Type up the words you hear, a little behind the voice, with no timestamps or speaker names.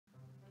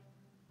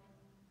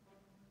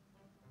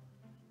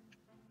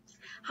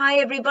Hi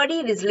everybody,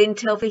 it is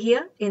Telfer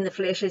here in the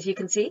flesh, as you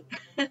can see.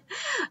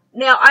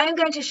 Now I am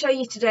going to show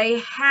you today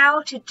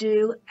how to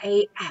do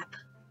an app.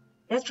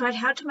 That's right,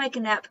 how to make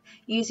an app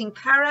using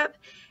PowerApp.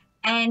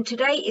 And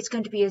today it's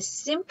going to be a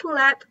simple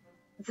app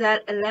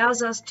that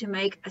allows us to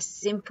make a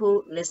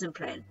simple lesson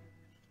plan.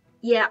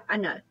 Yeah, I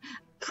know.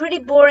 Pretty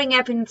boring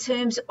app in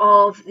terms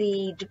of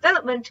the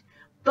development,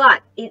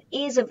 but it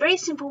is a very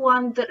simple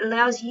one that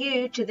allows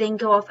you to then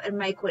go off and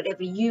make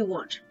whatever you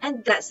want.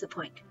 And that's the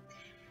point.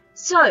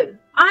 So,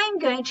 I'm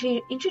going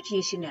to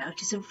introduce you now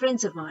to some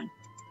friends of mine.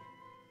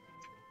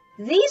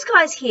 These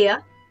guys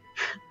here,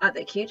 aren't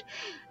they cute?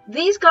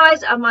 These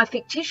guys are my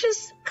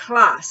fictitious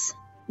class.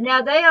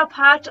 Now, they are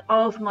part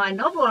of my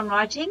novel I'm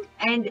writing,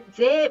 and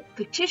their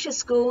fictitious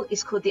school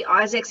is called the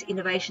Isaacs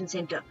Innovation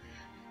Center.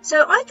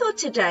 So, I thought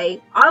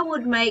today I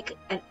would make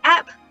an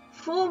app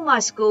for my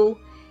school,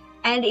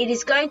 and it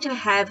is going to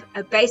have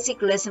a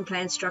basic lesson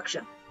plan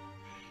structure.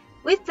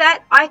 With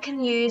that, I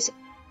can use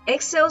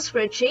Excel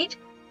spreadsheet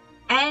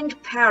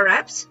and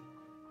PowerApps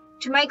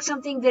to make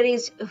something that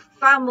is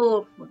far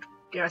more,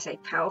 dare I say,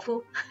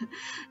 powerful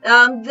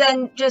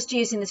than just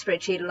using the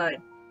spreadsheet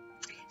alone.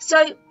 So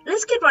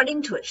let's get right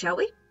into it, shall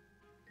we?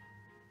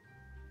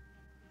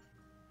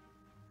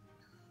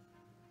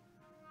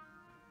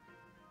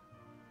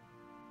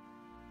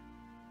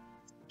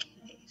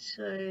 Okay,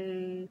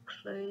 so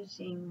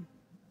closing.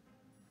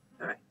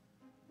 All right.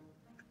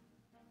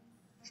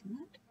 Isn't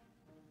that?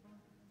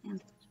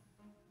 And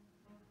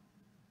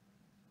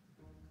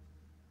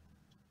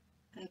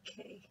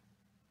okay,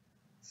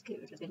 let's get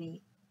rid of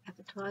any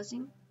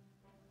advertising.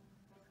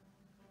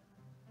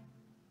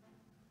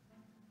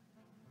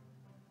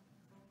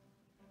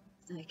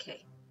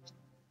 Okay.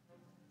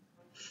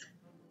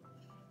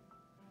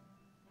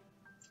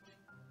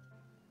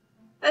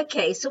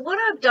 Okay, so what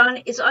I've done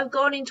is I've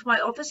gone into my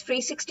Office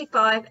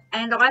 365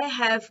 and I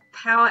have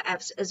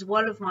PowerApps as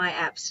one of my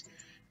apps.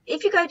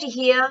 If you go to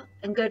here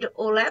and go to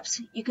All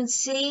Apps, you can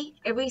see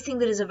everything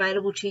that is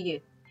available to you.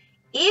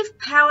 If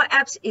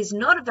PowerApps is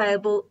not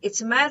available,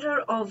 it's a matter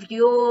of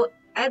your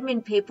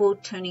admin people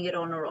turning it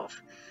on or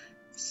off.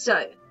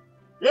 So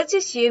let's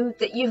assume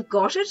that you've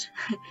got it,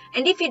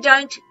 and if you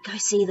don't, go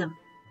see them.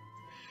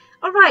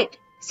 All right,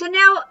 so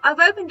now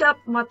I've opened up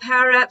my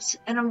PowerApps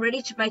and I'm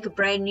ready to make a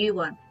brand new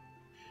one.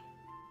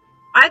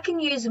 I can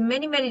use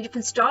many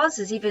different styles.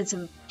 There's even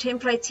some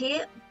templates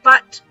here,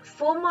 but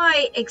for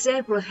my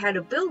example of how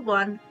to build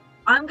one,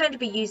 I'm going to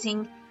be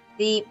using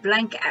the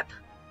blank app.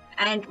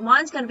 And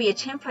mine's going to be a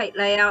template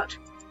layout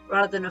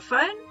rather than a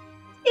phone.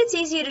 It's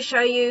easier to show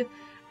you,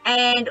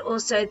 and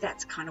also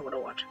that's kind of what I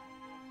want.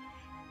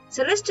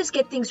 So let's just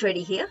get things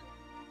ready here.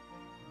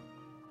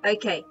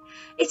 Okay,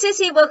 it says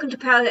here, welcome to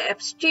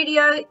PowerApp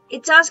Studio.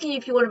 It's asking you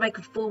if you want to make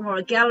a form or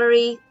a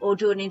gallery or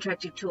do an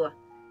interactive tour.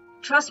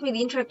 Trust me,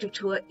 the interactive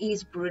tour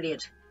is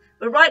brilliant.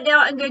 But right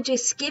now I'm going to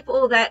skip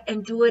all that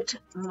and do it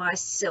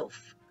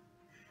myself.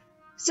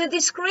 So the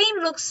screen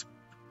looks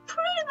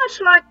pretty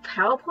much like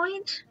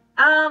PowerPoint.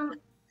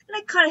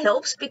 That kind of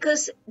helps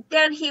because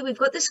down here we've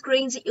got the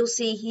screens that you'll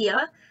see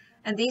here,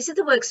 and these are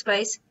the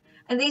workspace,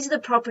 and these are the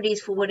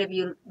properties for whatever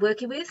you're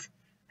working with,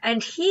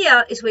 and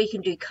here is where you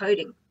can do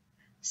coding.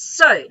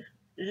 So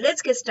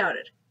let's get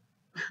started.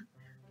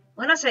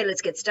 When I say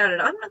let's get started,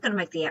 I'm not going to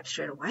make the app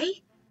straight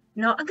away.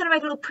 No, I'm going to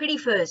make it look pretty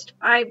first.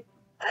 I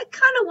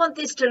kind of want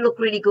this to look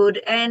really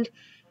good, and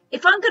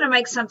if I'm going to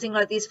make something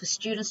like this for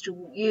students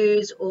to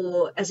use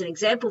or as an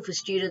example for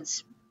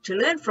students to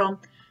learn from,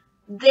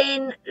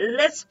 then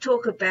let's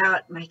talk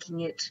about making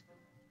it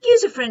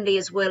user-friendly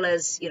as well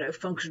as,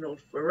 functional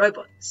for a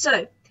robot.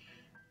 So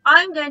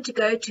I'm going to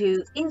go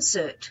to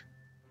Insert,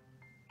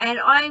 and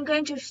I'm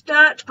going to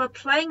start by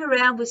playing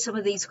around with some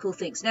of these cool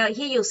things. Now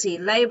here you'll see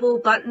label,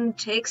 button,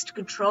 text,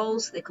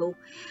 controls, they're cool.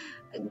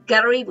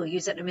 Gallery, we'll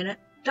use that in a minute.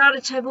 Data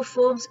table,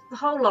 forms, the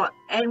whole lot.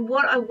 And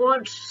what I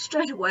want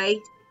straight away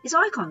is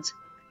icons.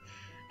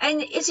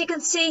 And as you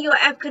can see, your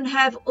app can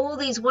have all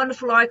these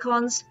wonderful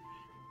icons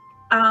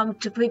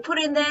to be put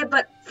in there,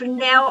 but for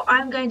now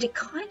I'm going to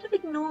kind of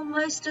ignore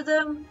most of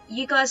them.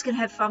 You guys can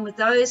have fun with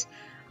those.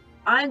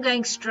 I'm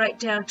going straight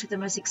down to the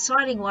most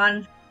exciting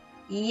one.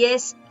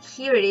 Yes,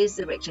 here it is,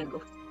 the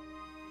rectangle.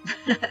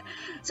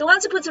 So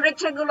once it puts a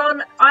rectangle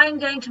on, I'm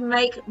going to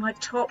make my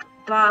top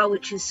bar,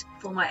 which is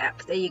for my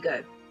app. There you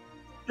go.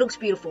 Looks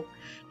beautiful.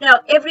 Now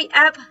every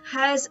app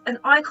has an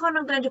icon.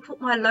 I'm going to put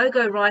my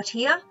logo right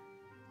here,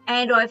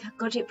 and I've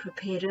got it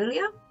prepared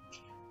earlier.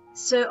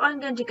 So I'm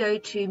going to go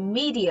to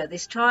media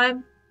this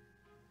time,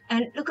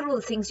 and look at all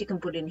the things you can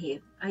put in here.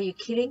 Are you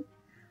kidding?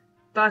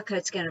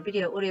 Barcode scanner,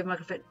 video, audio,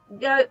 microphone.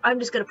 No, I'm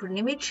just going to put an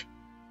image.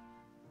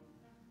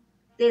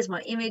 There's my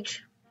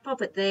image.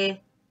 Pop it there.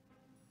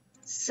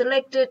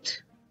 Select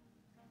it.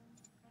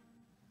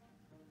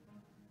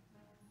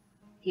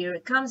 Here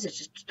it comes. It's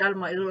just done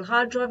my little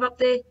hard drive up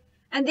there.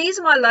 And these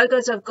are my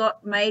logos I've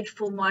got made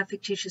for my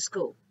fictitious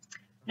school.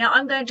 Now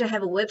I'm going to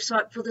have a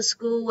website for the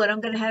school, and I'm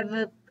going to have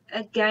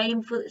a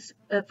game for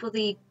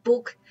the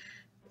book.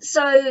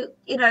 So,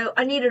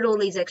 I needed all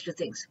these extra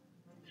things.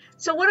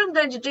 So what I'm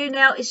going to do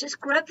now is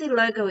just grab the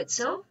logo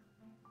itself.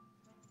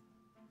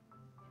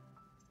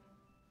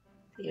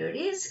 There it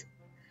is.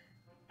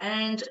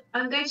 And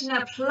I'm going to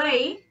now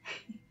play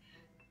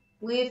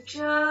with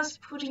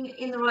just putting it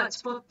in the right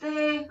spot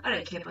there. I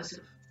don't care if I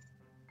sort of,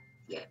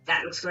 yeah,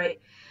 that looks great.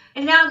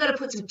 And now I'm going to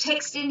put some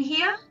text in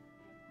here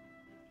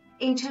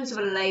in terms of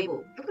a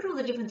label. Look at all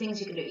the different things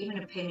you can do,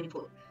 even a pen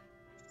input.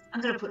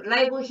 I'm going to put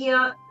label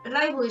here. A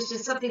label is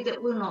just something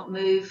that will not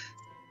move.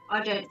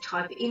 I don't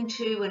type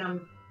into when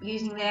I'm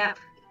using the app.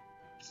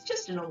 It's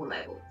just a normal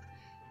label.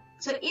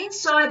 So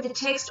inside the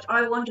text,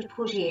 I want to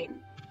put in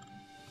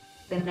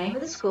the name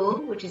of the school,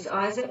 which is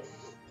Isaac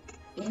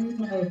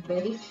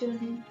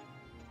Innovation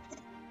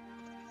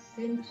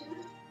Center.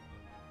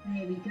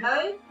 There we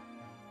go.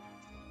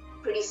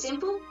 Pretty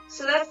simple.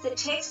 So that's the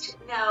text.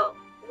 Now,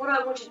 what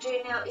I want to do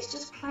now is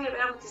just play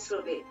around with this a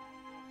little bit.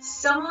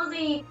 Some of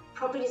the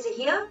properties are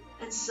here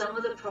and some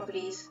of the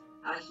properties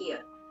are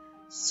here.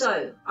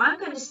 So I'm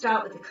going to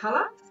start with the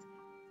color.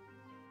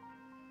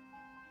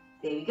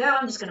 There we go.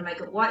 I'm just going to make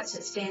it white so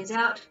it stands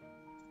out.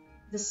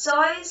 The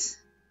size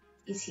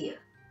is here.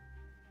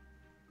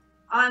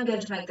 I'm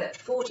going to make that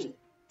 40.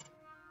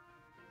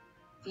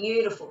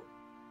 Beautiful.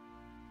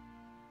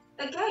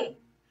 Okay.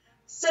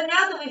 So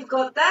now that we've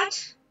got that,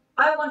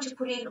 I want to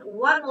put in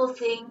one more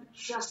thing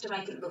just to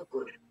make it look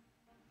good.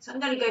 So I'm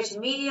going to go to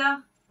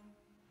Media,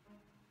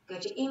 go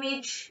to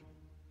Image.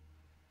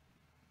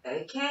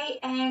 Okay,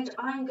 and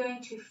I'm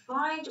going to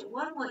find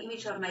one more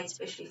image I've made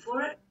specially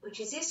for it,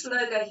 which is this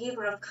logo here,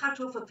 but I've cut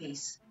off a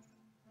piece.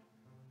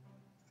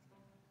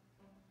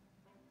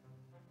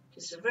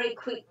 Just a very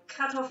quick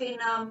cut off in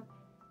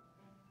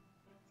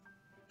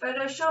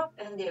Photoshop,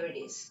 and there it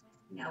is.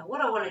 Now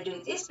what I want to do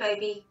with this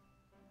baby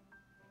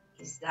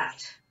is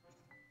that.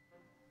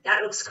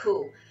 That looks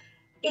cool.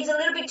 It's a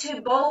little bit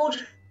too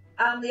bold.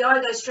 The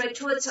eye goes straight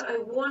to it, so I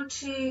want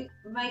to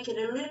make it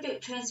a little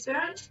bit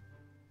transparent.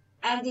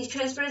 And the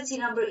transparency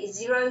number is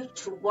 0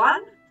 to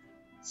 1.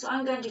 So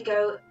I'm going to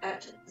go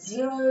at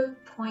 0.7.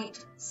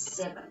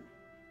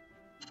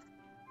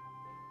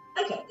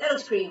 Okay, that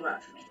looks pretty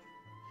right for me.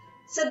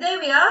 So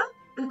there we are.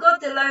 We've got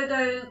the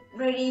logo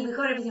ready. We've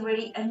got everything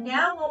ready. And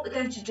now what we're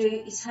going to do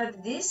is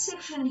have this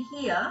section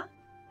here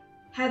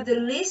have the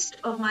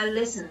list of my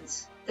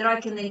lessons that I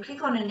can then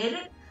click on and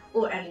edit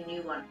or add a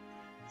new one.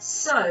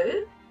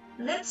 So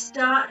let's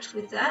start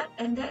with that,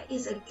 and that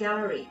is a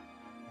gallery.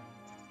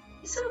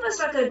 It's almost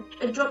like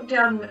a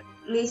drop-down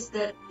list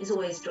that is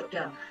always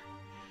drop-down.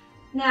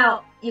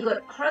 Now, you've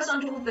got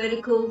horizontal,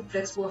 vertical,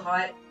 flexible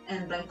height,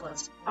 and blank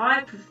ones.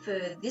 I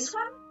prefer this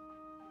one.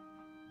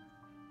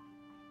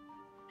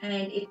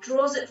 And it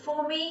draws it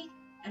for me.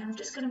 And I'm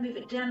just going to move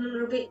it down a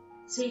little bit.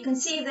 So you can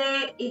see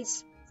there,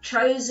 it's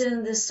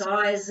chosen the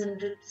size,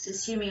 and it's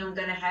assuming I'm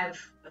going to have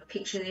a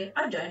picture there.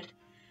 I don't.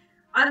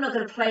 I'm not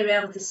going to play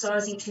around with the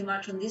sizing too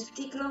much on this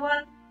particular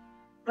one.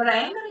 But I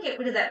am going to get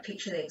rid of that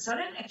picture there, because I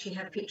don't actually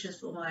have pictures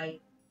for my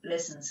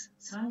lessons.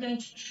 So I'm going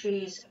to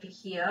choose over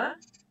here,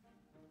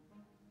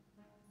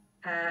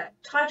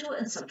 title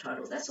and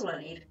subtitle. That's all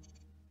I need.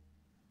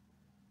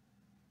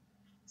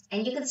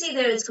 And you can see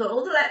there it's got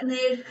all the Latin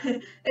there,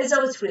 as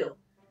though it's real.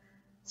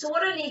 So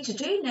what I need to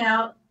do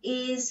now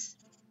is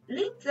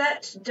link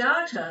that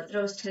data that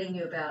I was telling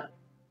you about.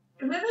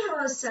 Remember how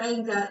I was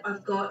saying that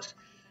I've got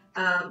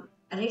an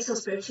Excel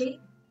spreadsheet?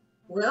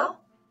 Well,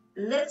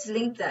 let's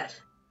link that.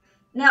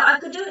 Now, I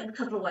could do it in a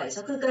couple of ways.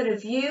 I could go to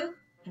View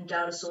and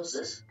Data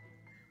Sources,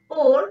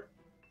 or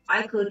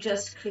I could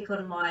just click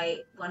on my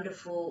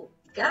wonderful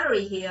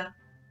gallery here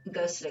and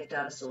go select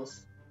Data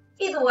Source.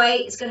 Either way,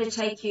 it's going to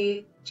take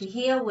you to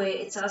here where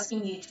it's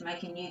asking you to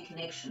make a new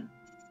connection.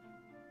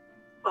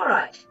 All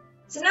right,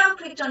 so now I've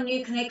clicked on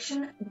New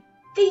Connection.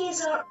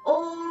 These are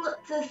all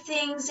the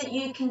things that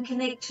you can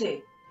connect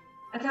to.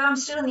 Okay, I'm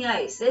still in the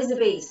A's. There's the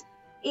B's.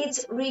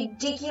 It's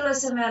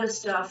ridiculous amount of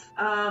stuff.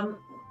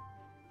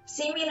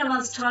 See me in a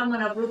month's time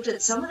when I've looked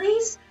at some of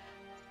these,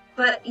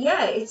 but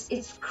yeah,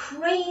 it's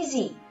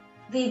crazy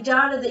the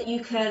data that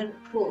you can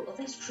pull. Oh,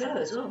 there's Trello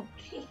as well.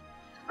 Gee.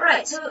 All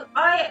right, so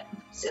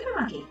Super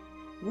Monkey.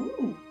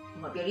 Ooh, I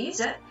might be able to use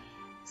that.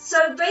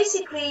 So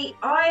basically,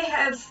 I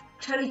have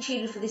totally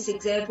cheated for this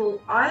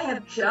example. I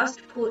have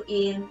just put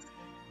in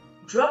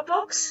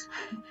Dropbox,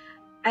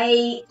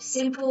 a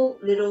simple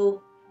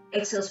little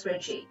Excel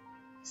spreadsheet.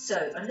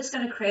 So I'm just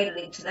going to create a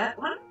link to that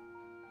one.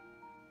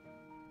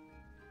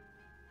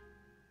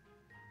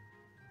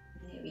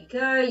 There we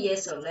go.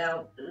 Yes, I'll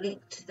allow a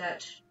link to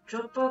that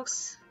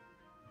Dropbox.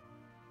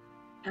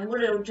 And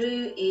what it'll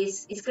do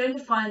is it's going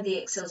to find the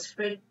Excel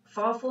spread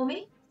file for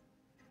me.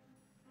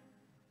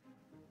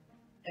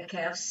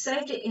 Okay, I've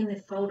saved it in the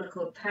folder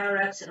called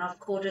PowerApps, and I've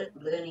called it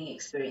Learning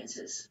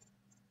Experiences.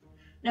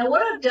 Now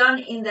what I've done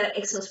in that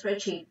Excel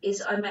spreadsheet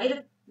is I made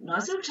a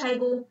nice little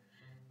table,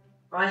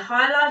 I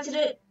highlighted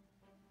it,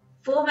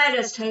 formatted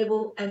as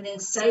table, and then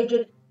saved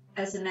it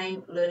as the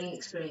name Learning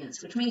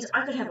Experience, which means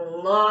I could have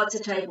lots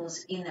of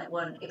tables in that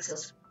one Excel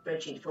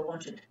spreadsheet if I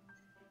wanted.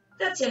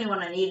 That's the only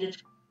one I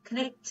needed.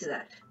 Connect to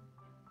that.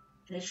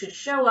 And it should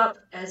show up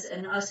as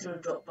a nice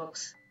little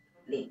Dropbox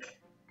link.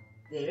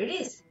 There it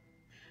is.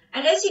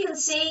 And as you can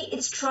see,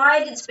 it's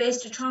tried its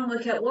best to try and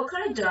work out what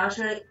kind of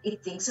data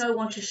it thinks I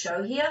want to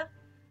show here,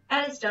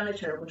 and it's done a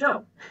terrible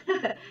job.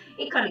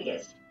 It kind of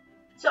guessed.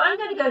 So I'm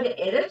going to go to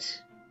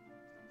Edit,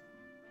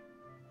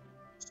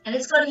 and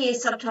it's got here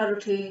Subtitle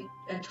 2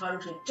 and Title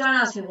 2. Don't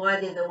ask me why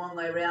they're the wrong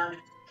way around.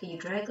 Can you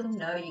drag them?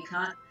 No, you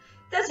can't.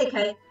 That's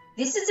okay.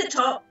 This is the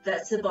top,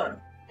 that's the bottom.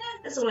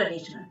 That's all I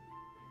need to know.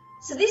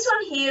 So this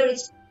one here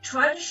is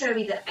trying to show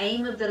me the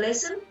aim of the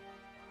lesson.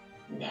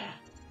 Nah.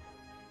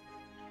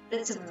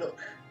 Let's have a look.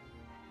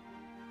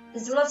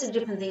 There's lots of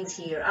different things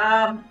here.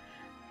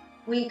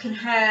 We can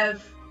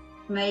have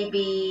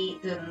maybe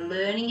the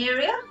learning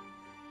area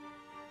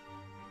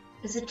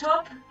as the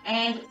top,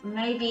 and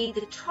maybe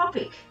the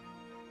topic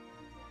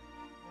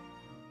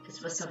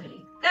as my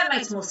subheading. That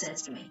makes more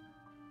sense to me.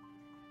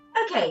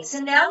 Okay, so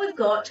now we've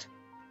got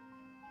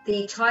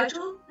the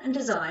title and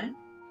design,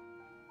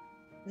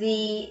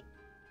 the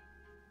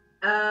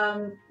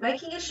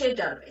making a shared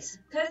database.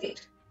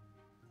 Perfect.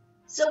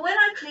 So when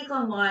I click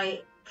on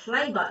my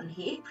play button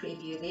here,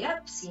 preview the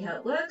app, see how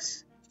it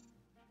works.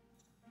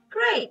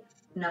 Great,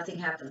 nothing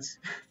happens.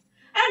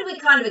 And we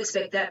kind of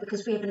expect that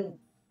because we haven't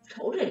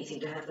told anything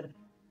to happen.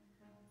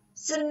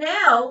 So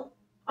now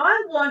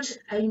I want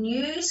a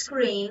new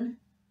screen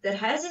that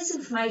has this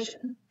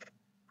information.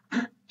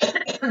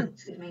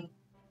 Excuse me,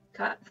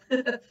 cut.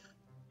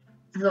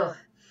 Oh.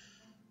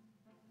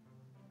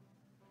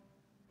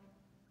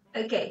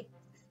 Okay.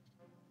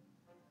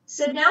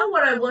 So now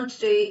what I want to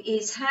do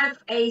is have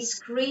a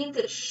screen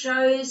that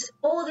shows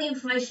all the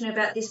information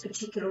about this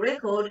particular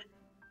record,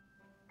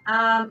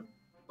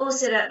 all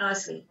set out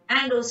nicely,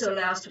 and also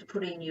allow us to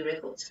put in new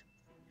records.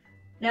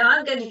 Now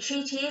I'm going to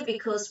cheat here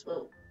because,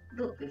 well,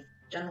 look, we've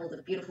done all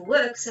the beautiful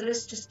work, so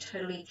let's just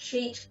totally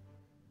cheat.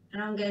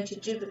 And I'm going to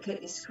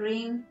duplicate this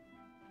screen.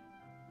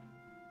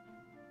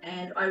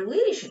 And I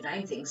really should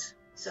name things,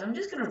 so I'm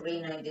just going to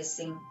rename this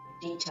thing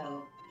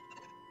Detail.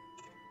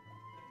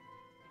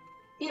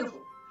 Beautiful.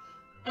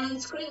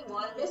 And screen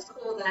 1, let's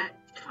call that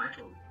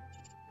Title.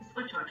 It's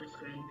my title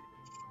screen.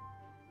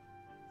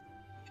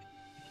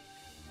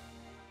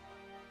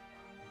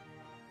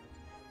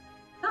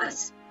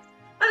 Nice.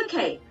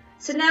 Okay,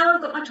 so now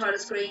I've got my title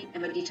screen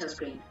and my detail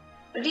screen.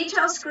 My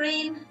detail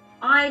screen,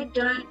 I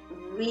don't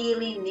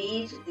really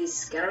need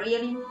this gallery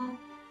anymore,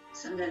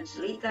 so I'm going to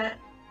delete that.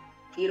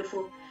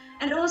 Beautiful.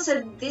 And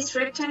also this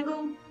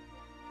rectangle,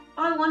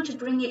 I want to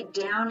bring it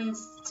down in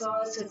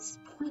size, so it's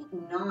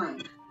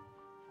 0.9.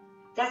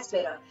 That's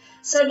better.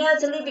 So now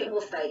it's a little bit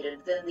more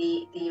faded than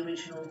the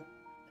original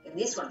in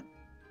this one.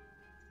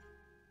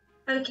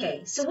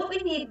 Okay, so what we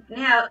need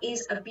now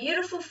is a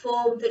beautiful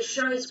form that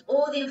shows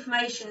all the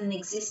information in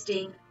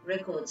existing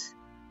records.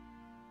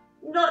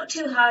 Not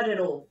too hard at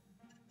all.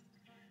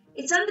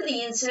 It's under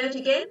the insert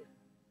again,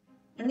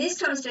 and this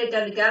time instead of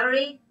going to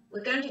gallery,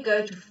 we're going to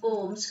go to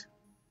forms,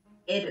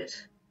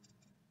 edit.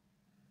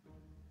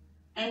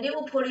 And it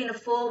will put in a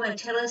form and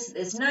tell us that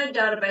there's no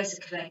database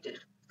connected.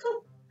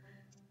 Cool.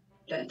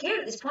 Don't care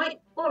at this point.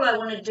 All I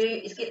want to do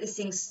is get this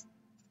thing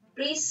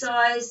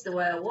resized the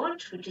way I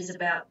want, which is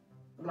about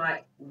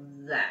like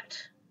that.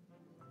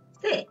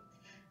 There.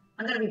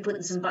 I'm going to be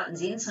putting some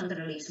buttons in, so I'm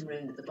going to leave some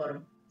room at the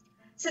bottom.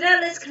 So now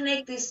let's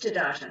connect this to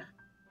data.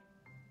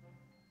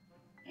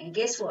 And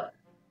guess what?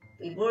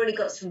 We've already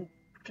got some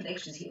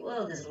connections here.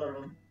 Well, there's a lot of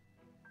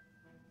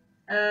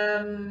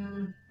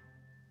them.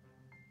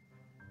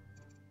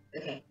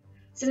 Okay.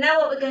 So now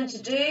what we're going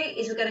to do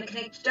is we're going to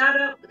connect to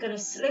data. We're going to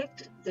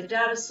select the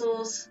data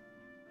source,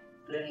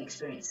 learning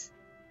experience.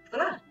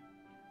 Voila.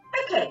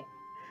 Okay.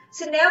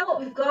 So now what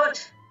we've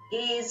got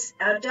is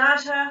our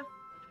data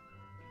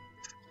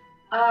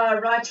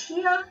right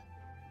here,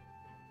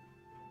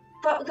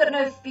 but we've got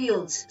no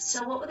fields.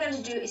 So what we're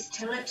going to do is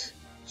tell it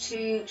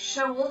to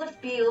show all the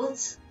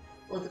fields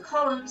or the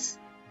columns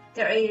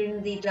that are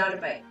in the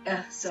database.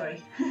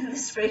 The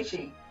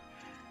spreadsheet.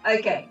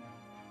 Okay.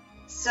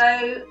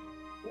 So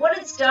what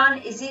it's done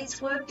is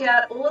it's worked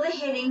out all the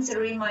headings that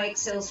are in my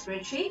Excel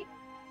spreadsheet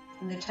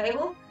in the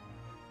table,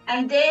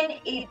 and then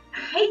it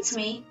hates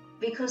me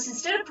because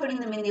instead of putting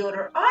them in the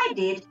order I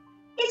did,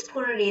 it's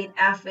put it in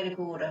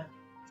alphabetical order.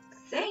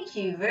 Thank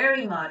you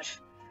very much.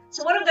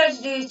 So what I'm going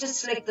to do is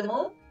just select them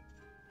all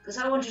because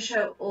I want to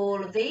show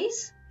all of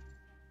these,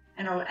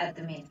 and I'll add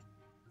them in.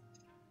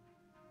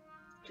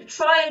 To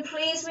try and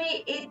please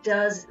me, it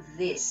does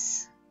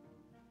this.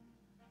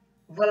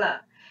 Voila.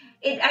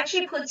 It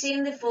actually puts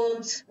in the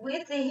forms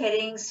with the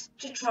headings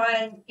to try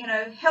and,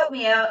 help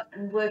me out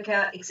and work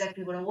out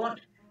exactly what I want.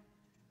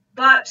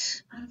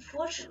 But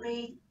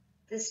unfortunately,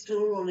 they're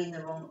still all in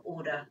the wrong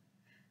order.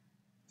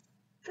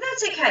 But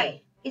that's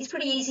okay. It's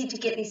pretty easy to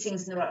get these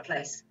things in the right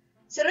place.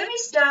 So let me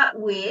start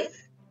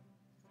with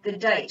the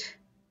date.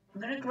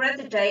 I'm going to grab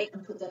the date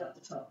and put that up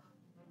the top.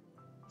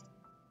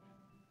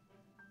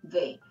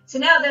 V. So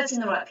now that's in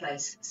the right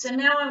place. So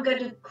now I'm going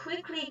to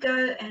quickly go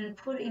and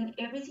put in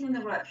everything in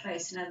the right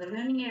place. Now the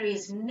learning area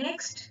is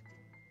next.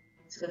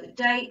 So we've got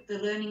the date, the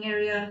learning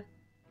area,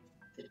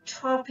 the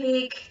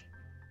topic.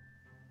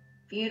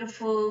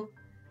 Beautiful.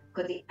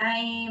 We've got the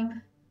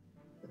aim,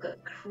 we've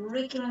got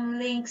curriculum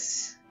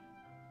links,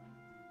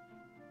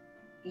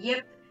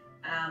 yep,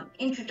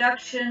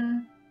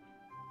 introduction,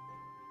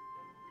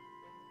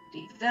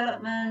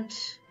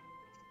 development,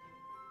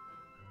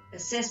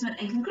 assessment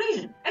and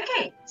conclusion.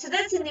 Okay, so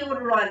that's in the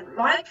order I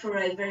like for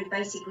a very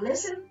basic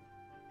lesson.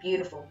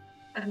 Beautiful.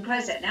 I can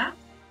close that now.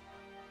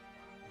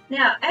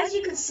 Now, as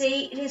you can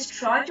see, it has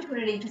tried to put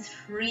it into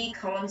 3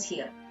 columns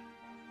here,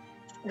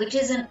 which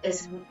isn't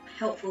as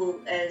helpful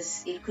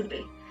as it could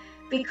be,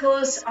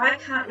 because I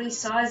can't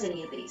resize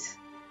any of these.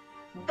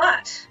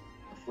 But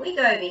if we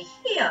go over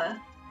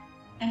here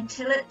and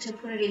tell it to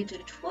put it into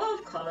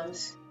 12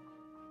 columns,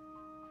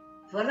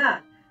 voila.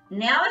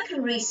 Now I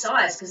can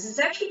resize because there's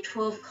actually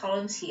 12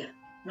 columns here,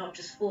 not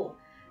just 4,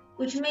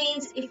 which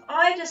means if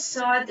I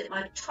decide that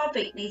my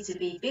topic needs to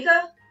be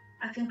bigger,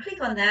 I can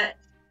click on that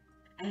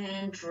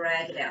and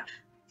drag it out.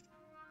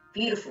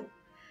 Beautiful.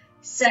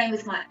 Same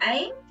with my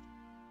aim,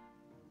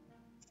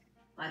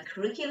 my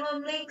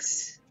curriculum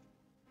links.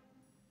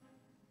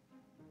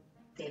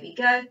 There we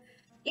go.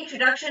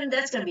 Introduction,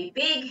 that's going to be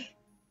big.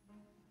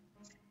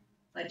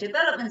 My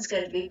development's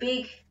going to be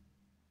big.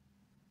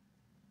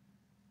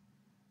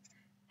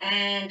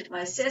 And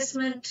my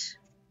assessment,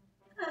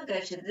 I'll go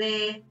to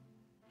there,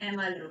 and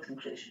my little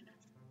conclusion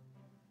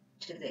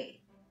to there.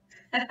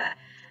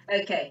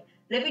 Okay,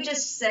 let me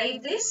just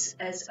save this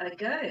as I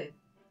go.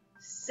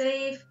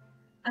 Save.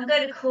 I'm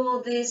going to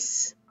call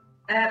this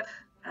app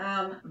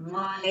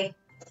my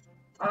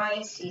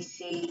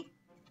ICC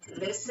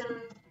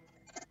lesson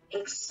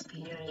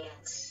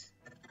experience.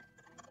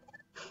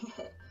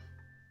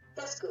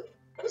 That's good.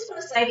 I just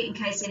want to save it in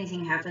case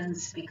anything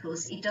happens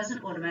because it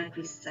doesn't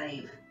automatically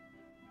save.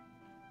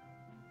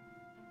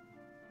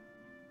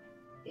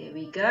 There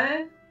we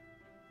go.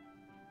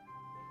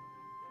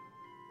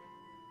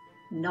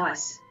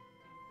 Nice.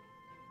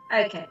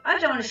 Okay, I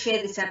don't want to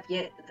share this app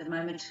yet at the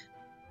moment.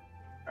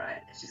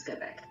 Alright, let's just go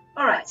back.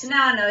 Alright, so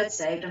now I know it's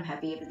saved. I'm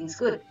happy, everything's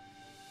good.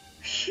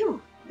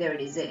 Phew, there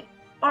it is there.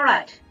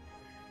 Alright.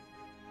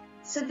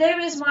 So there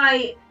is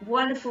my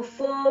wonderful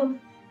form.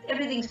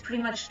 Everything's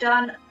pretty much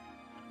done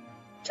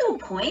to a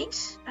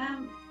point.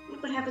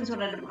 Look what happens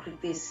when I double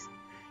click this.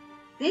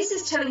 This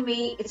is telling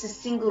me it's a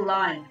single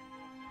line.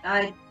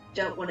 I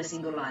don't want a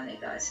single line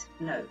there, guys.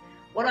 No.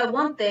 What I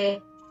want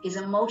there is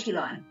a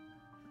multi-line.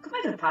 I could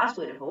make it a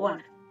password if I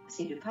want. I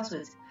see do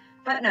passwords.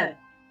 But no.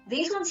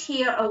 These ones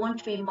here I want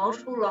to be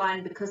multiple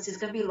line because there's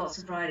going to be lots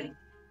of writing.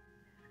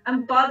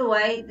 And by the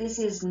way, this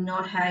is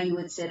not how you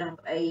would set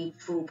up a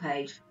full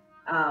page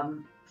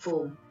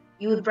form.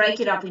 You would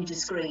break it up into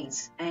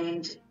screens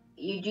and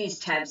you'd use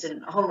tabs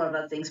and a whole lot of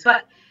other things.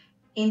 But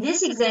in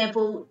this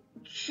example,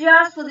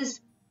 just for this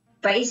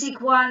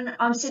basic one,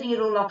 I'm setting it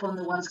all up on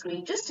the one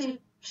screen just to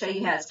show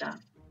you how it's done.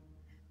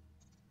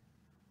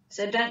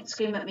 So don't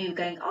scream at me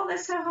going, oh,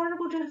 that's so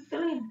horrible to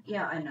fill in.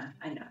 Yeah, I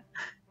know.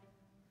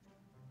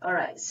 All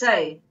right,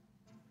 so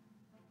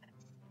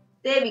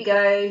there we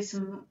go.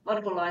 Some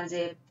multiple lines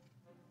there.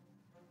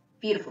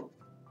 Beautiful.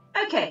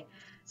 Okay,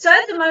 so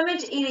at the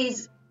moment it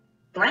is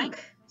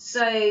blank,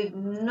 so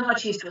not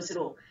much use to us at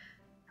all.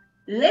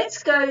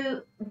 Let's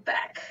go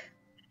back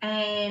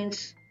and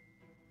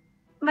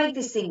make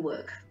this thing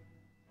work.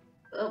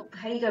 Well,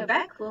 how do you go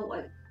back? Well,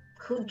 I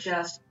could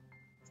just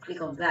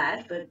click on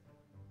that, but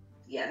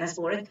yeah, that's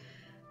boring.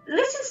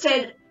 Let's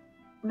instead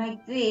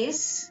make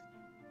this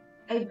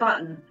a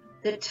button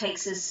that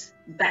takes us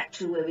back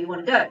to where we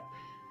want to go.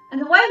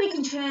 And the way we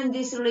can turn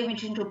this little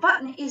image into a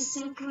button is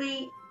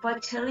simply by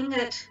telling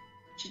it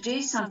to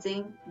do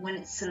something when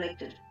it's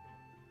selected.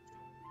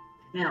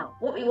 Now,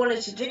 what we want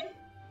it to do,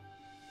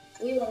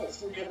 we want it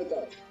to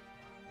navigate.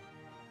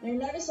 Now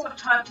notice I've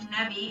typed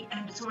Navi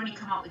and it's already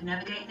come up with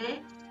navigate there.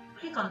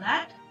 Click on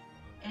that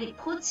and it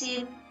puts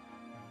in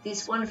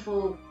this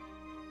wonderful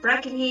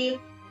bracket here,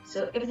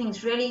 so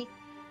everything's ready.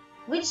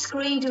 Which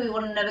screen do we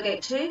want to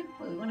navigate to?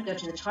 Well, we want to go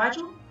to the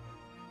title,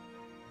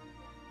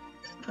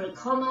 put a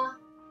comma,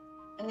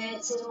 and then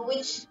it says, well,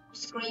 which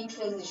screen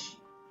transition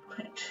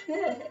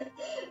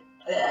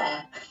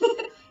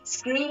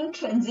screen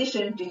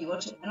transition do you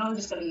want to? And I'm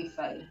just going to use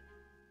fade.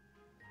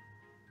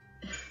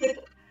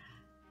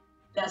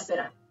 That's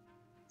better.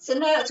 So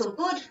now it's all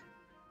good.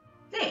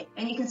 There,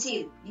 and you can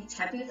see it's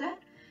happy with that.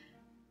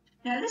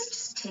 Now let's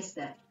just test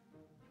that.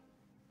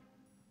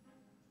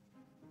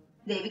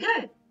 There we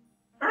go.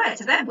 All right,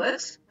 so that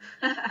works.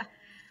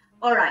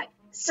 All right,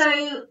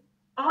 so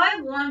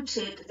I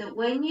wanted that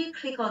when you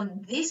click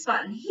on this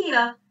button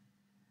here,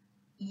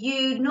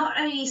 you not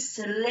only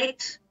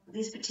select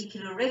this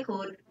particular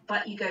record,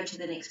 but you go to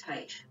the next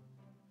page.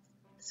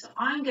 So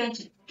I'm going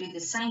to do the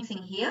same thing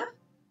here.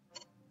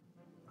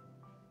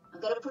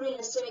 I'm going to put in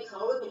a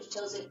semicolon, which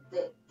tells it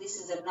that this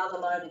is another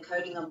line of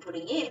coding I'm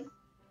putting in.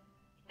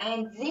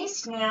 And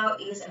this now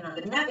is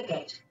another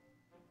navigate.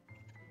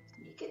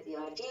 You get the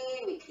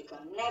idea. We click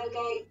on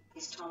navigate.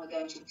 This time we're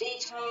going to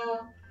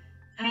detail.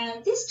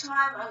 And this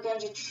time I'm going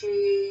to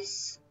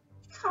choose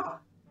cover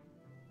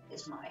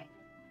as my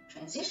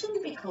transition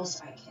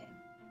because I can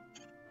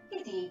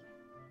hit the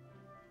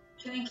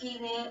Turn key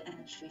there, and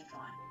it should be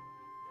fine.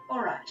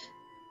 All right.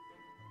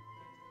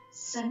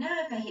 So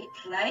now if I hit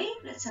play,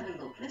 let's have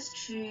a look. Let's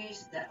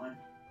choose that one.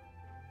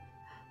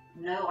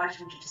 No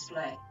item to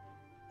display.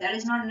 That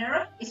is not an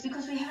error. It's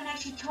because we haven't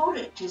actually told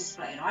it to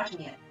display an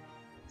item yet.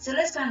 So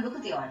let's go and look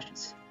at the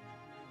items.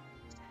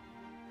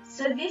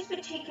 So this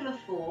particular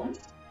form,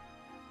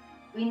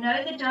 we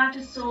know the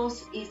data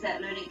source is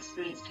that learning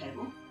experience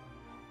table,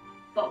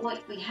 but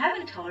what we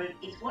haven't told it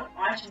is what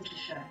item to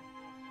show.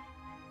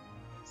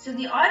 So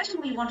the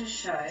item we want to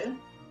show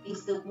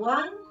is the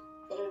one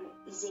that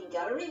is in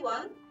gallery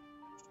 1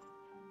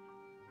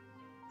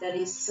 that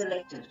is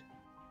selected.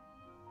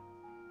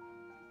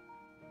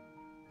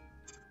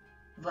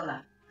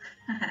 Voila.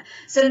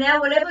 So now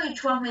whatever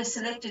which one we're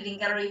selected in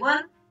gallery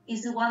 1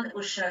 is the one that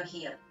will show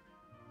here.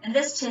 And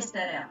let's test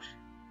that out.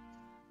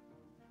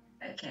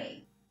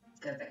 Okay,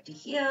 go back to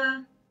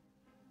here.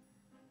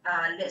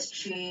 Let's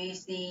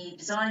choose the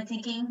design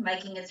thinking,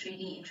 making a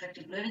 3D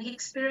interactive learning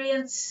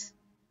experience.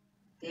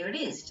 There it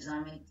is,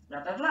 designing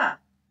blah, blah, blah.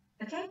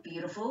 Okay,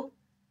 beautiful.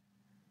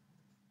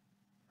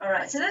 All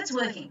right, so that's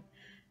working.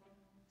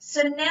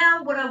 So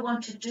now what I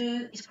want to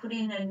do is put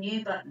in a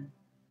new button.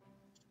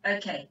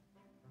 Okay,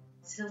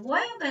 so the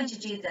way I'm going to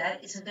do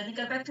that is I'm going to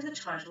go back to the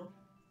title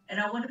and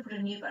I want to put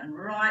a new button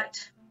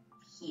right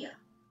here.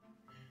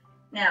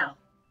 Now,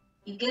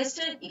 you guessed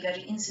it, you go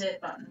to insert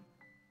button.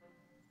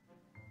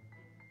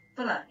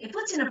 Voila, it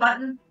puts in a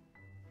button.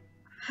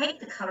 I hate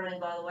the colouring,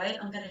 by the way.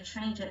 I'm going to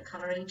change that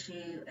colouring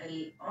to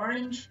a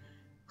orange,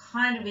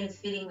 kind of in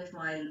fitting with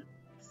my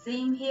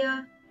theme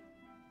here.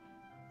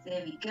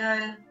 There we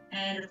go.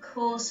 And of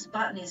course,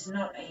 button is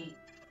not a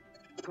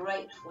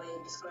great way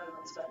of describing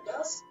what this button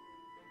does.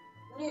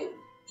 New.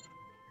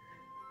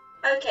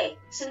 Okay,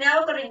 so now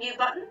I've got a new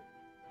button.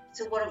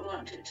 So what do I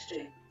want it to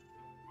do?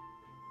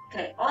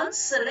 Okay, on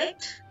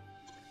select,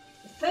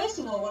 the first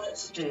thing I want it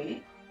to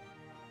do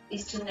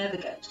is to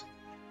navigate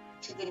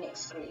to the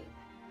next screen.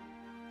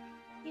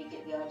 You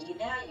get the idea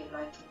now, you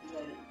know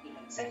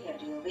exactly how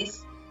to do all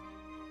this.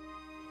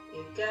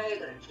 Here we go,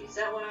 got to choose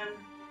that one,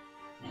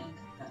 and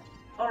confirm.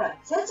 Alright,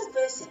 so that's the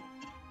first thing.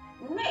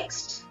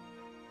 Next,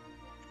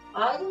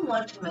 I then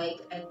want to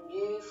make a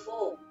new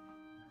form.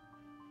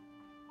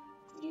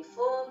 New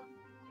form.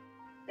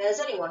 Now, there's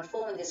only one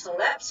form in this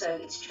whole app, so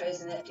it's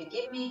chosen that to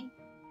give me.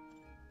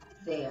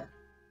 There.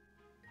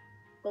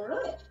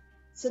 Alright,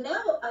 so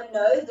now I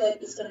know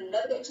that it's going to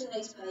navigate to the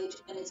next page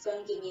and it's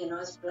going to give me a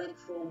nice blank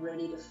form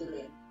ready to fill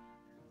in.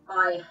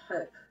 I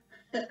hope.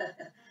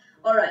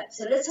 Alright,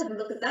 so let's have a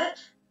look at that.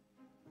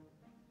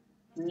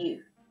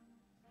 New.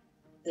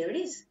 There it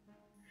is.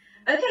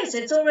 Okay, so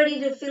it's all ready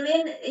to fill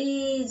in.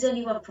 There's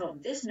only one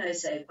problem. There's no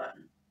save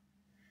button.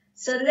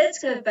 So let's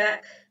go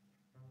back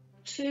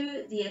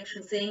to the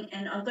actual thing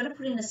and I'm going to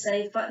put in a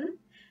save button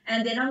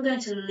and then I'm going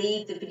to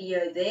leave the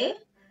video there.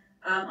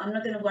 I'm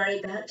not going to worry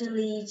about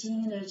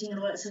deleting and editing and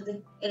all that sort of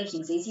thing.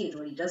 Editing's easy, it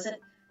already does it.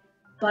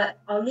 But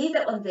I'll leave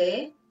that one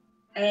there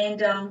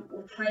and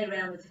we'll play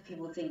around with a few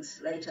more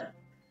things later.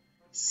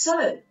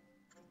 So,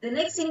 the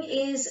next thing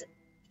is,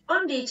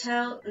 on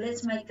detail,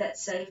 let's make that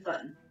save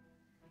button.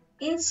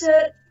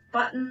 Insert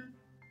button.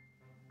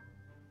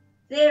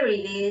 There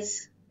it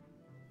is.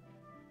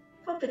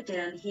 Pop it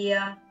down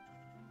here.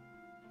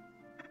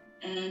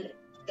 And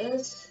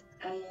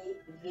S-A-V-E.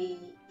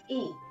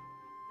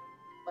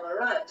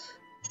 Alright,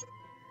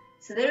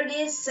 so there it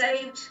is,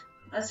 saved.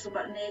 Nice little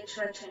button there.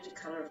 Should I change the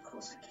colour? Of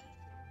course I can.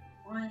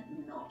 Why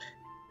not?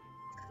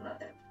 I like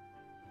that.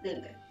 There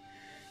we go.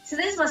 So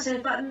there's my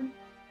save button,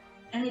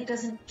 and it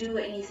doesn't do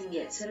anything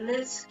yet. So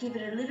let's give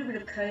it a little bit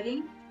of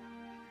coding.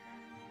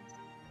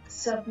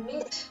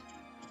 Submit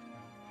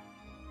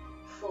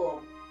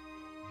form.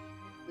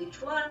 Which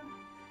one?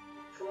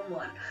 Form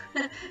 1.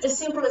 As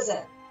simple as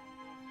that.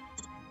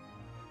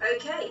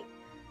 Okay.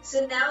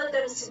 So now I'm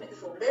going to submit the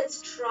form.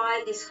 Let's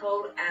try this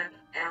whole app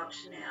out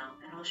now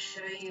and I'll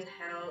show you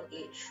how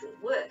it should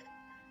work.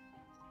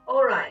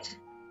 Alright,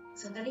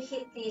 so I'm going to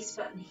hit this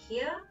button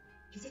here.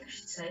 Do you think I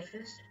should save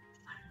first?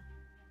 I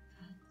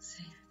don't know.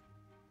 Save.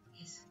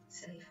 Yes,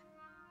 save.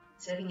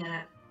 Saving an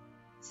app.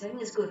 Saving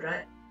is good,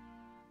 right?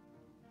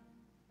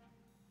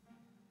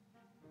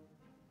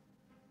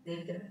 There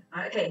we go.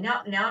 Okay,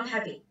 now I'm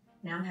happy.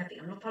 Now I'm happy.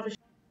 I'm not publishing.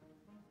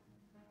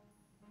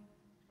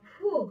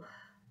 Whew.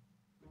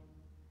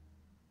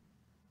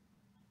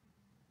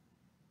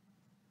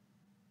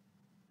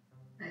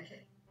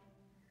 Okay.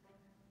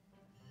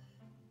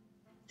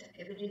 Don't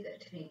ever do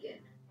that to me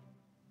again.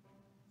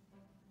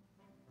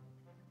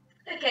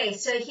 Okay,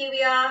 so here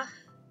we are.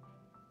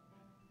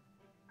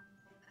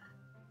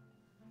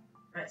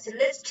 Right, so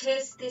let's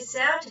test this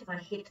out. If I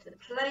hit the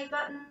play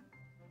button.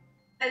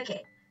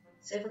 Okay,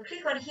 so if I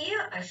click on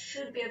here, I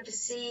should be able to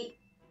see,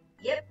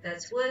 yep,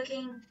 that's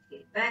working.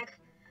 Hit back.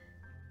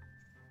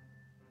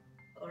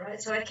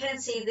 Alright, so I can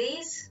see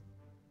these.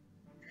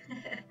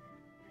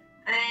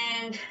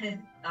 And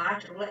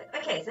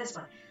okay, so that's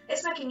fine.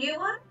 Let's make a new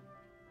one.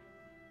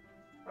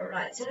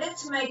 Alright, so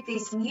let's make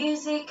this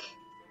music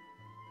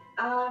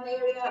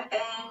area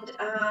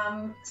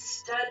and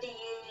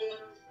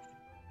studying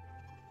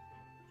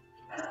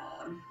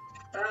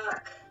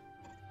park,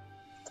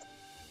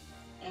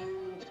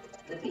 and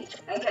the beach.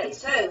 Okay,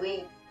 so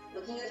we're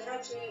looking at how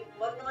to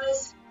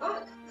modernize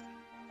park,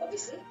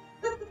 obviously.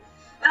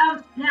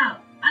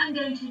 Now I'm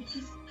going to just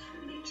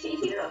turn it to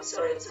here. I'm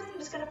sorry, I'm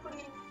just going to put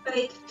in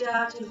fake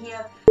data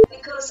here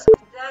because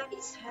that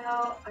is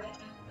how I am at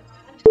the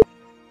moment.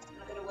 I'm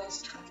not going to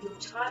waste your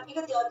time. You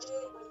get the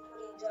idea. We've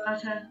put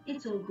in data.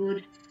 It's all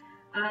good.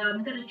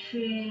 I'm going to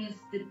choose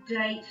the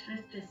date.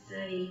 Let's just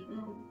say,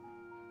 well,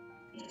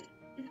 yeah,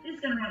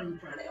 it's going to run on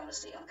Friday,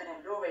 honestly. I'm going to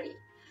have it already.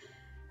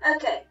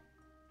 Okay,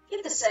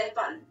 hit the save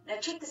button. Now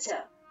check this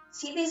out.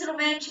 See these little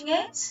vanishing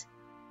ants?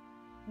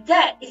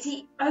 That is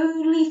the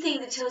only thing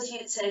that tells you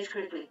it's saved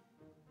correctly.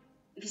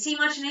 If you see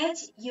marching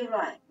ants, you're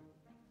right.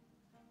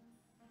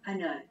 I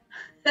know.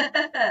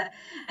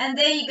 And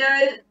there you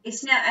go.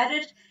 It's now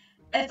added.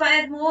 If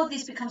I add more,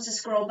 this becomes a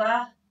scroll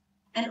bar.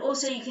 And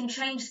also you can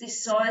change the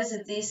size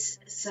of this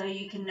so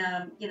you can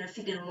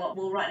fit in a lot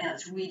more. Right now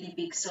it's really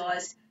big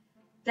size.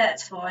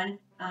 That's fine.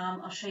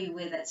 I'll show you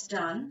where that's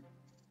done.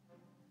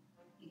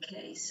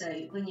 Okay, so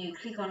when you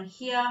click on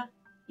here,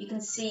 you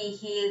can see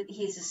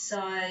here's the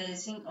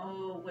sizing.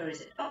 Oh, where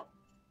is it? Oh,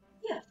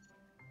 yeah,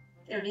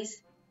 there it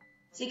is.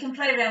 So you can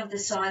play around with the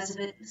size of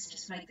it. Let's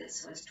just make that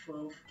size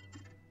 12.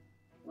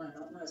 Why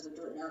not? Might as well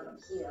do it now that I'm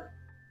here.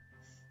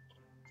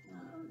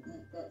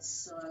 That's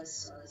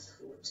size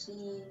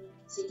 14.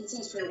 So you can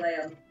see straight away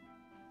I've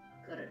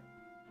got it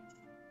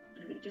a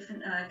little bit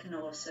different. I can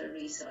also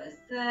resize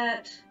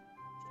that.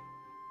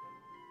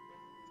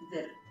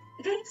 There.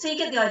 Okay, so you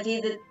get the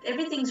idea that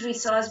everything's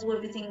resizable,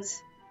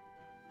 everything's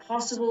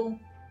possible.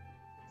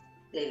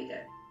 There we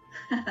go.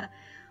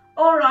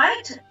 All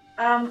right.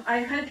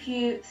 I hope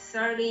you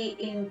thoroughly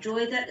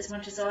enjoyed that as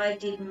much as I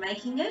did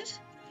making it.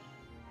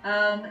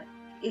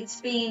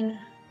 It's been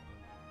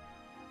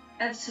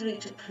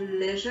absolute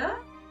pleasure.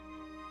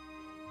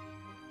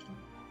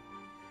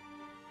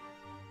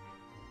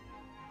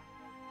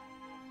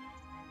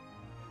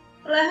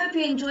 Well, I hope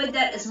you enjoyed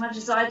that as much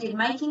as I did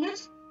making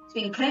it. It's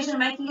been a pleasure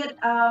making it.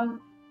 I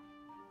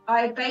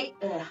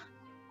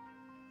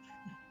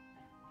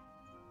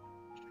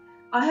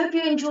hope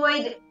you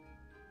enjoyed.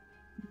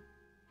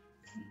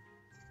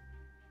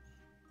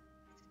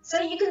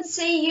 So you can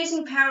see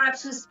using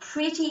PowerApps was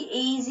pretty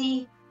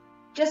easy.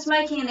 Just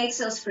making an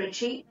Excel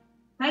spreadsheet,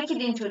 make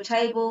it into a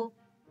table,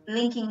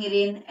 linking it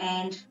in,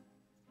 and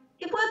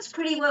it works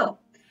pretty well.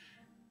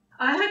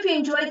 I hope you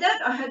enjoyed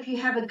that. I hope you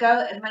have a go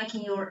at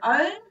making your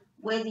own,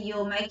 whether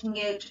you're making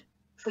it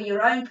for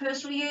your own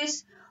personal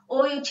use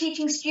or you're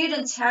teaching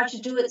students how to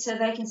do it so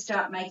they can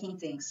start making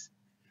things.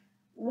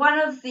 One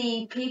of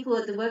the people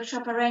at the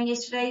workshop I ran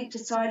yesterday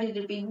decided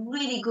it'd be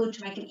really good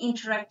to make an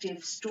interactive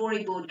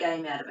storyboard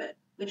game out of it,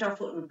 which I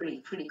thought would be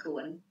pretty cool,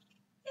 and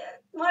yeah,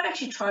 might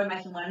actually try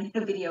making one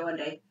in a video one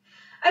day.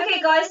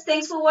 Okay guys,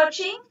 thanks for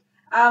watching.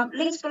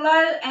 Links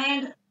below,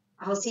 and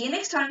I'll see you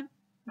next time.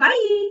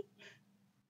 Bye!